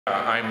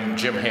I'm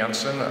Jim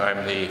Hansen.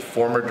 I'm the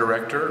former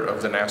director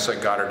of the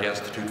NASA Goddard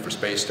Institute for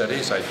Space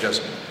Studies. I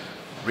just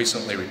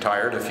recently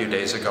retired a few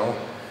days ago,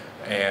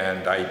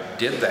 and I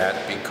did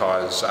that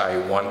because I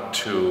want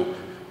to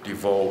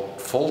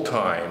devote full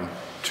time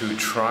to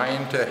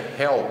trying to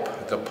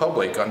help the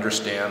public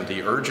understand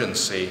the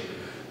urgency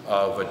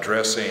of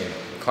addressing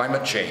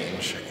climate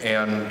change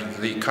and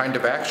the kind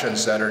of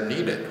actions that are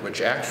needed, which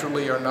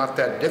actually are not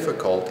that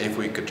difficult if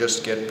we could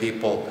just get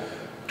people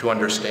to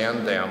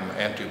understand them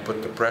and to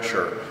put the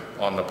pressure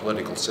on the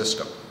political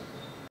system.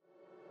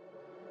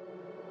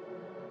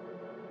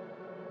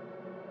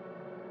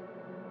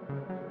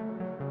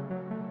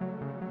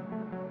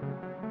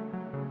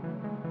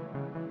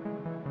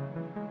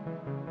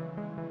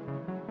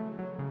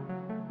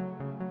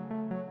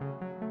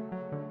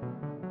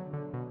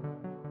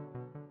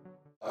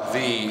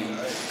 The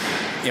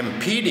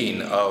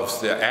impeding of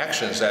the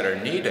actions that are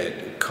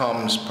needed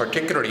comes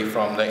particularly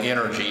from the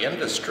energy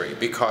industry,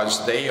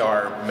 because they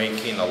are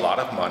making a lot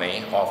of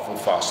money off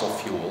of fossil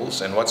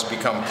fuels, and what's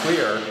become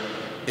clear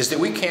is that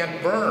we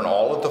can't burn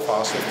all of the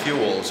fossil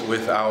fuels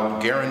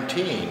without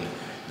guaranteeing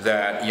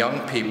that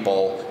young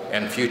people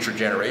and future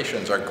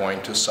generations are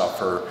going to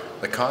suffer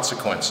the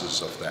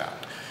consequences of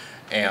that.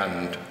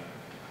 And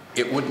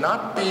it would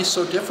not be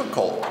so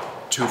difficult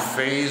to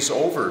phase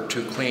over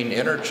to clean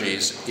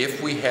energies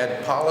if we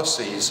had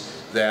policies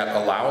that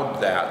allowed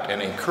that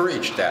and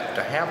encouraged that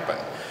to happen.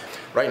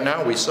 Right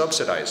now we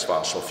subsidize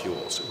fossil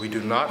fuels. We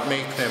do not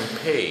make them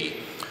pay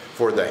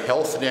for the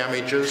health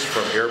damages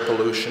from air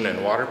pollution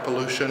and water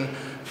pollution,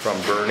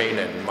 from burning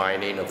and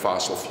mining of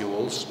fossil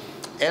fuels,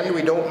 and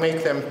we don't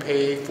make them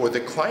pay for the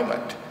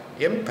climate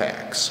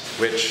impacts,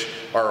 which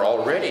are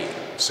already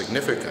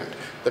significant.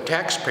 The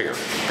taxpayer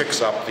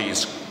picks up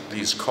these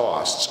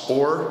costs,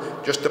 or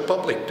just the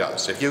public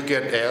does. If you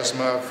get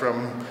asthma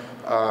from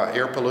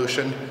air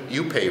pollution,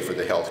 you pay for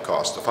the health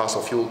costs. The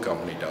fossil fuel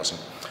company doesn't.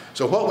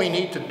 So what we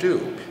need to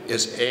do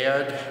is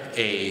add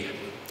a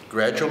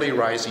gradually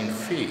rising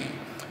fee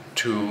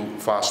to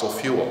fossil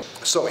fuel.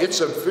 So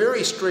it's a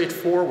very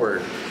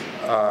straightforward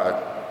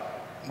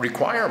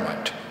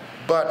requirement,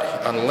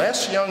 but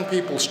unless young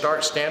people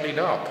start standing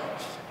up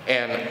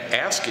and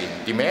asking,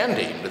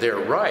 demanding their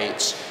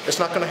rights, it's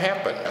not going to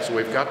happen. So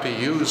we've got to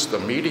use the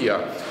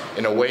media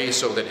in a way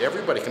so that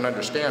everybody can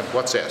understand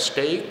what's at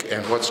stake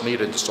and what's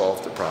needed to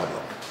solve the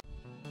problem.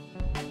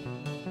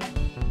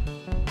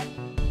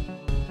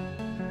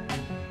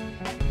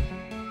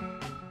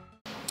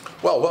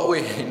 Well, what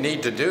we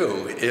need to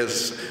do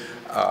is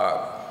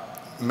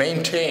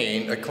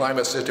maintain a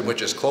climate system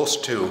which is close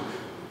to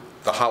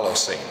the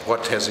Holocene,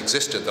 what has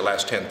existed the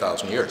last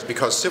 10,000 years,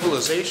 because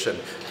civilization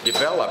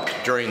developed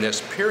during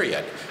this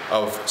period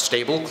of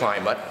stable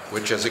climate,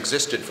 which has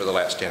existed for the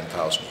last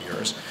 10,000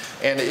 years.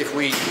 And if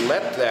we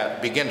let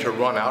that begin to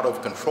run out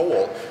of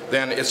control,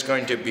 then it's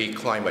going to be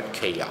climate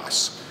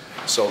chaos.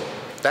 So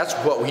that's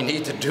what we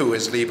need to do,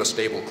 is leave a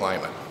stable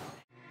climate.